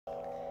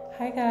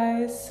Hi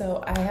guys,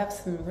 so I have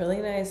some really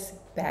nice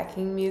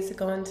backing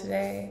music on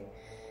today,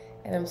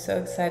 and I'm so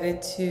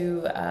excited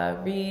to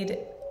read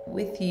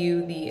with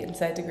you the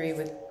Inside Degree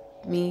with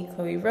me,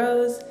 Chloe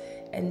Rose,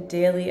 and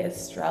Daily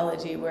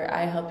Astrology, where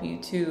I help you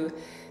to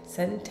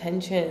set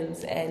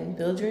intentions and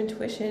build your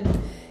intuition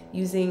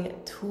using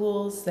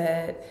tools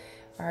that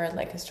are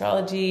like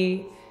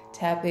astrology,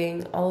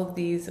 tapping, all of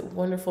these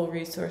wonderful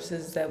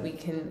resources that we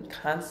can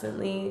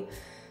constantly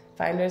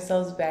find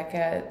ourselves back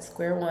at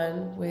square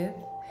one with.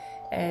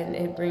 And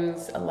it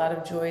brings a lot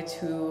of joy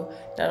to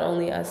not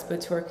only us, but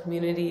to our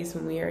communities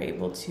when we are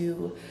able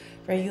to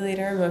regulate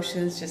our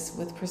emotions just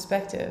with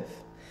perspective.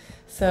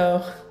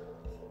 So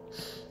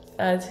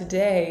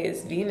today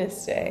is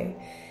Venus Day.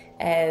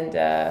 And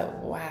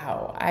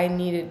wow, I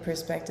needed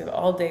perspective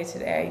all day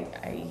today.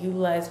 I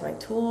utilized my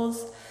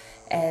tools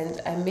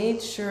and I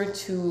made sure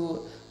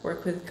to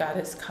work with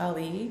Goddess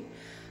Kali.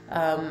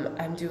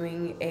 I'm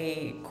doing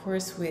a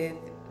course with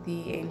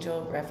the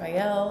angel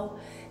Raphael,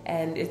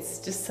 and it's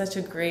just such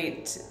a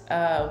great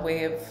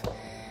way of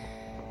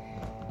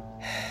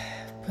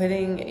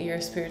putting your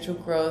spiritual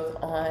growth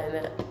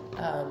on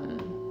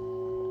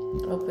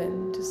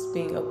open, just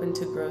being open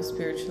to grow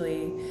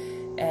spiritually.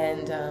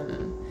 And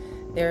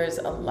there's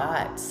a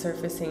lot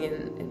surfacing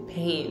in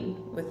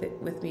pain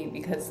with me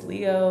because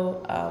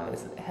Leo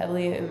is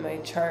heavily in my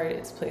chart.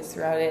 It's placed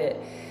throughout it,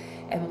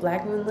 and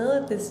Black Moon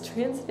Lilith is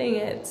transiting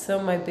it.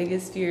 So my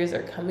biggest fears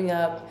are coming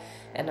up,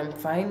 and I'm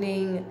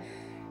finding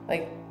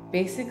like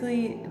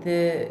basically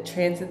the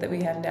transit that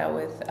we have now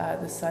with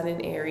the sun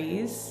in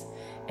Aries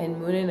and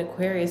moon in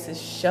Aquarius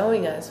is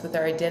showing us with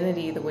our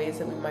identity the ways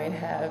that we might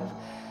have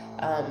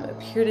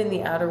appeared in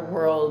the outer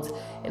world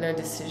in our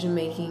decision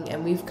making,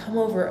 and we've come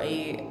over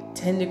a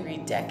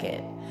 10-degree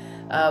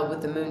decan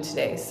with the moon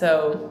today.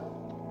 So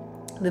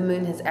the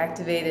moon has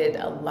activated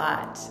a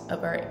lot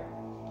of our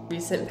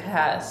recent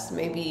past,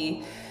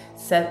 maybe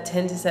 10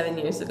 to 7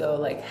 years ago,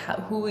 like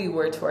who we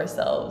were to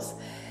ourselves.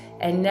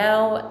 And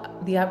now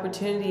the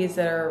opportunities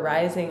that are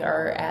arising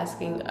are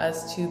asking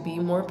us to be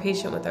more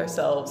patient with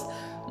ourselves,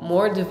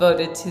 more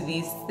devoted to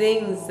these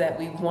things that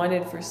we've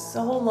wanted for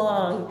so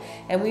long,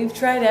 and we've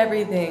tried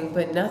everything,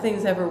 but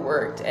nothing's ever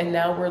worked. And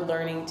now we're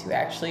learning to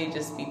actually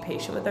just be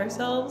patient with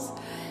ourselves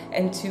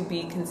and to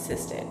be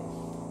consistent.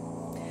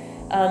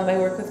 My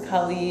work with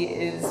Kali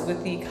is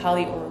with the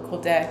Kali Oracle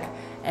deck,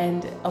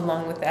 and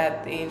along with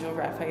that, the angel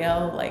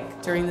Raphael.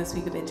 Like during this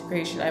week of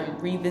integration, I'm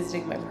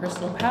revisiting my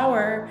personal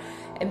power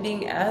and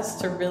being asked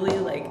to really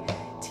like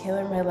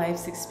tailor my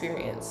life's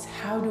experience.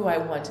 How do I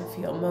want to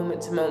feel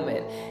moment to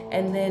moment?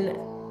 And then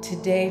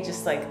today,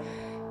 just like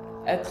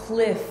a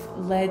cliff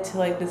led to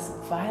like this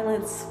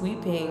violent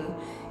sweeping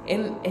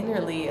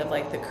innerly of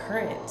like the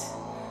current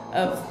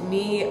of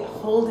me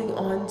holding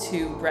on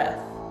to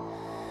breath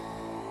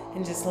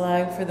and just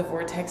allowing for the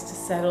vortex to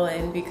settle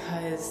in,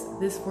 because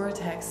this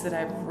vortex that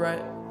I've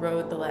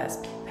rode the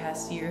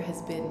past year has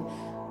been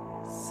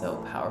so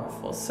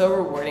powerful, so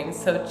rewarding,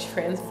 so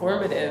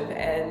transformative.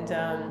 And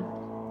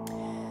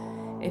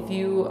if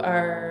you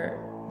are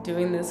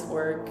doing this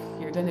work,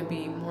 you're going to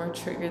be more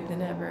triggered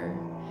than ever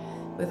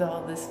with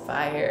all this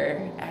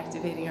fire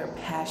activating our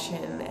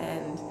passion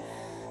and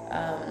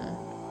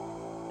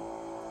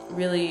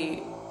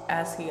really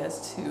asking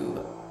us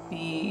to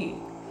be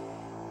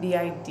the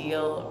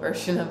ideal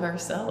version of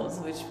ourselves,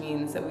 which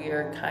means that we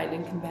are kind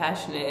and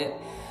compassionate,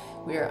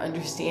 we are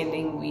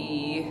understanding,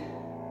 we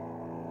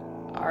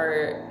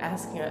are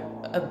asking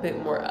a bit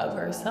more of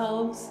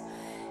ourselves.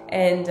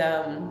 And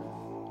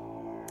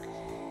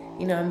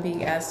I'm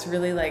being asked to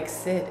really like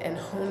sit and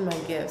hone my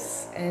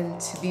gifts and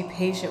to be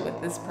patient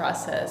with this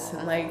process.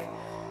 And like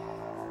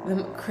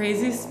the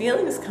craziest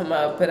feelings come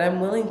up, but I'm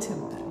willing to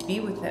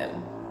be with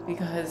them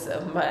because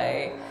of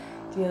my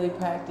daily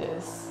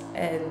practice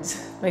and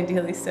my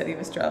daily study of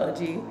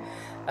astrology.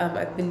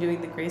 I've been doing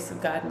the Grace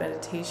of God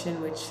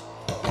meditation, which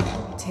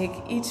you take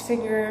each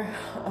finger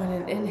on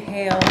an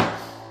inhale,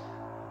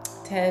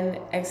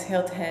 10,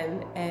 exhale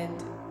 10,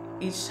 and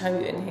each time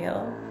you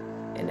inhale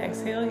and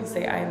exhale, you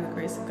say, I am the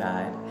grace of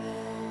God.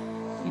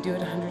 You do it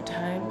 100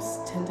 times,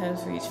 10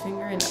 times for each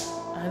finger. And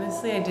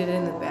honestly, I did it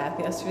in the bath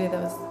yesterday.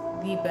 That was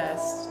the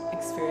best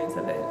experience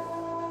of it.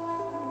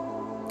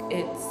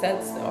 It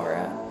sets the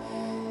aura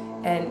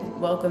and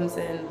welcomes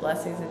in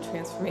blessings and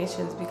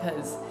transformations,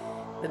 because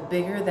the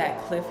bigger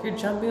that cliff you're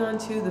jumping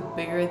onto, the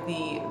bigger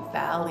the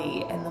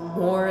valley, and the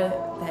more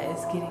that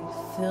is getting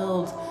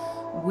filled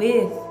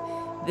with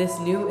this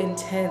new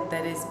intent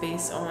that is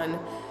based on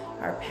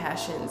our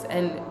passions.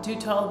 And due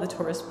to all the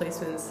Taurus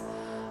placements,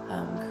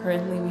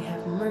 currently we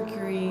have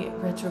Mercury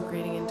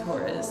retrograding in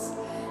Taurus.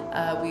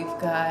 We've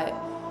got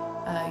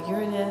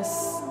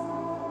Uranus.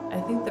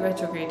 I think the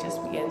retrograde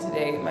just began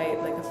today. It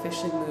might like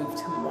officially move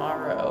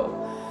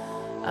tomorrow.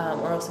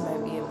 Or else it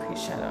might be in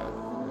pre-shadow.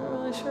 I'm not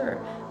really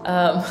sure.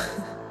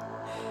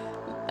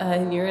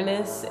 And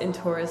Uranus and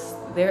Taurus,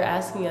 they're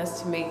asking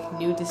us to make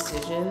new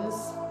decisions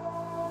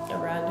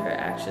around our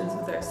actions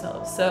with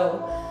ourselves. So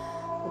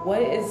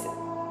what is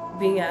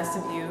being asked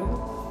of you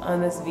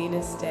on this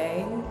Venus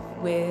day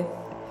with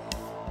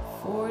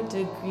 4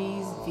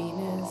 degrees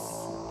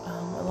Venus.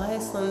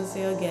 Elias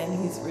Lonsdale, again,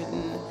 he's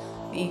written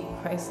the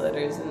Christ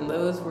letters, and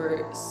those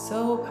were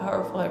so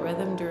powerful. I read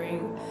them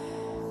during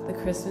the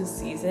Christmas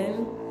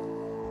season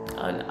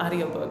on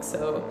audiobook,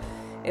 so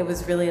it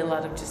was really a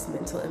lot of just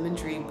mental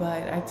imagery,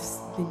 but I've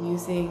just been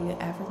using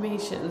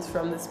affirmations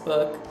from this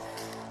book.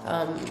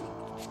 I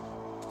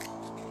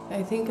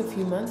think a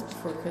few months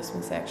before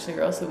Christmas, actually,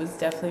 or else it was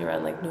definitely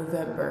around like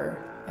November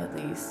at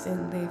least,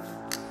 and they've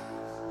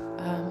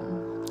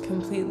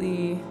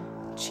completely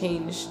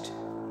changed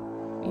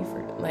me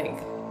for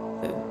like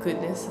the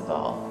goodness of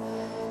all.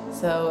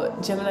 So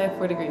Gemini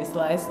 4 degrees,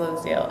 Elias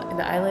Lonsdale, an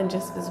island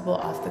just visible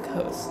off the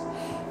coast.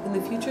 When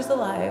the future's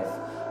alive,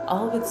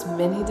 all of its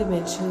many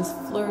dimensions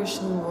flourish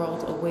in the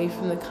world away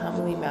from the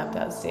commonly mapped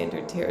out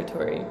standard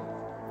territory.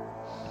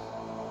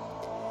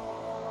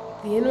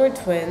 The inward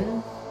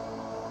twin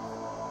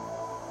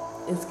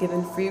is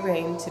given free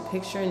rein to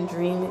picture and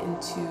dream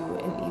into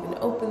and even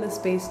open the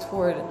space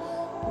toward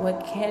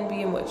what can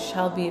be and what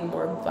shall be in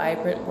more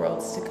vibrant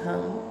worlds to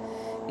come.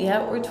 The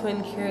outward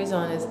twin carries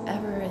on as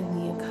ever in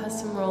the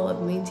accustomed role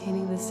of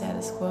maintaining the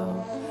status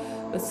quo.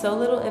 But so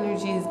little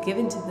energy is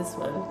given to this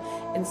one,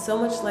 and so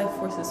much life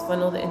force is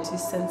funneled into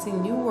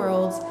sensing new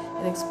worlds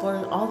and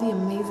exploring all the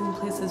amazing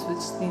places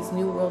which these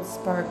new worlds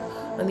spark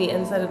on the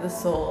inside of the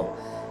soul,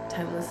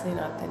 timelessly and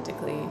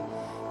authentically.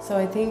 So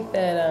I think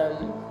that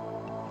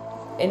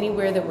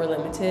anywhere that we're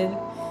limited,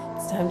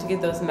 it's time to get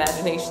those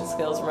imagination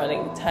skills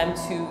running. Time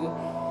to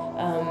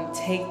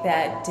take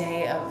that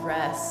day of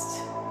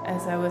rest.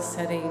 As I was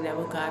studying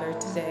Neville Goddard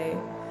today,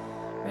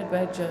 read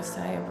by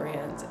Josiah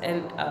Brandt,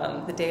 and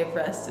the day of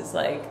rest is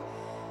like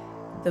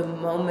the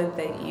moment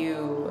that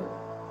you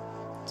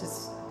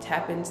just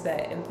tap into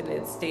that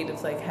infinite state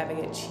of like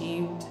having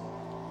achieved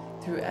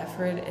through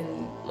effort,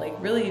 and like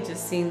really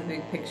just seeing the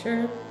big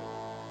picture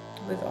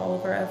with all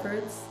of our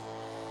efforts.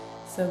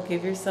 So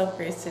give yourself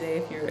grace today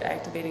if you're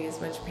activating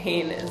as much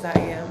pain as I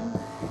am.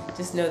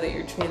 Just know that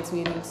you're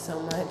transmuting so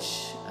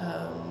much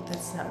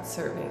that's not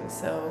serving.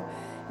 So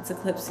it's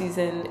eclipse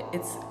season.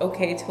 It's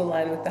okay to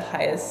align with the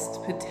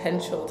highest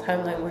potential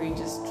timeline where you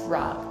just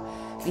drop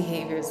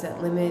behaviors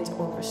that limit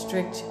or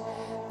restrict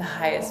the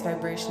highest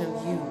vibration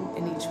of you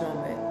in each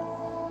moment.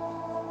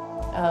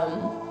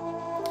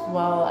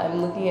 While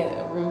I'm looking at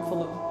a room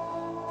full of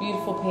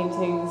beautiful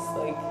paintings,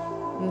 like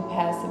in the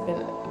past have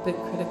been a bit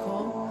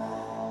critical,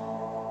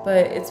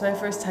 but it's my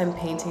first time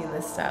painting in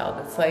this style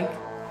that's like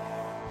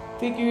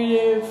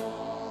figurative,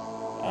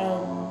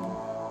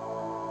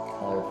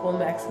 colorful,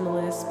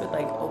 maximalist, but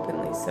like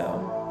openly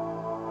so.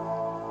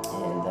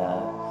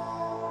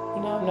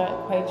 And I'm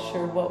not quite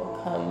sure what will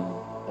come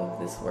of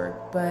this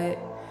work, but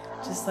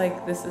just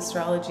like this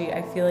astrology,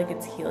 I feel like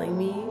it's healing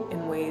me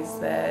in ways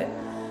that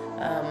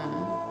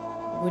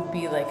would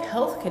be like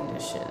health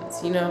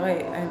conditions.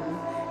 I'm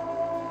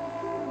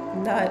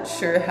not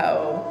sure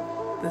how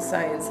the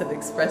science of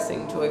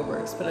expressing joy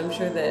works, but I'm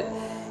sure that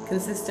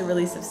consistent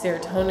release of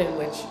serotonin,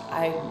 which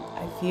I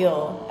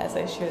feel as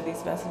I share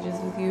these messages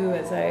with you,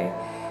 as I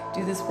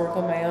do this work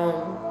on my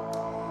own,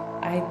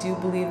 I do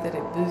believe that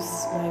it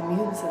boosts my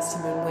immune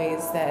system in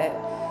ways that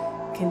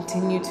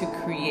continue to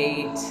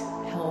create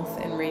health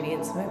and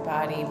radiance in my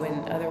body,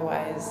 when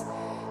otherwise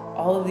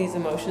all of these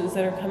emotions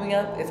that are coming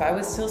up, if I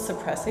was still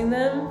suppressing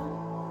them,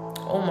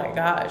 oh my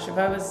gosh, if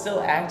I was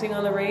still acting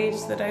on the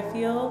rage that I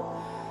feel,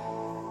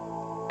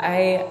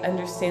 I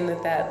understand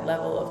that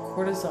level of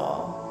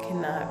cortisol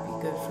cannot be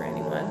good for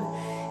anyone.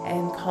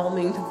 And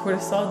calming the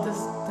cortisol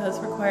does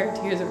require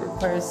tears. It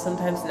requires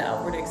sometimes an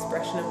outward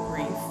expression of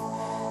grief.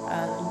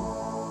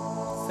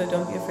 So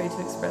don't be afraid to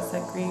express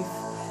that grief.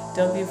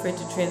 Don't be afraid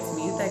to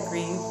transmute that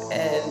grief.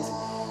 And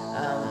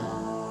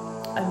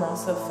I'm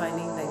also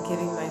finding that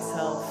giving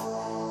myself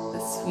the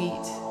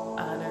sweet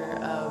honor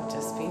of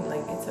just being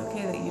like, it's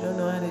okay that you don't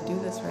know how to do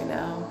this right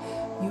now.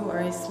 You are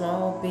a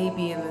small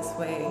baby in this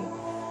way.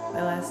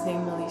 My last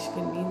name,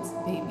 Malishkin, means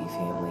baby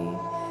family.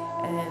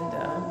 And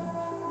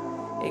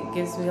it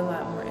gives me a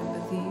lot more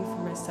empathy for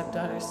my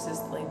stepdaughters to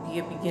just like be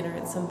a beginner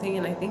at something.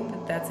 And I think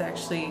that that's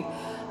actually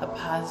a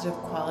positive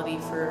quality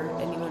for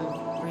anyone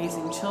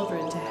raising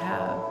children to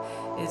have,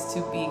 is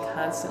to be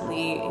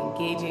constantly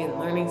engaging and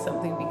learning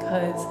something,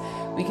 because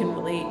we can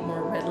relate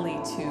more readily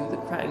to the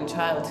crying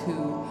child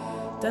who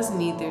doesn't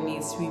need their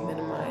needs to be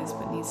minimized,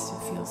 but needs to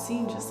feel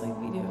seen just like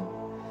we do.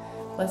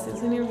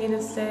 Blessings on your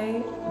Venus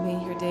day. May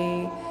your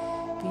day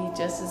be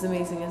just as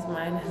amazing as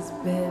mine has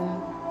been.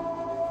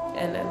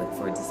 And I look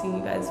forward to seeing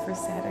you guys for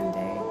Saturn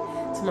Day.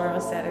 Tomorrow,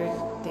 Saturday.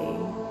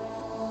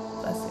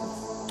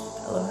 Blessings.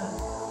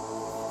 Aloha.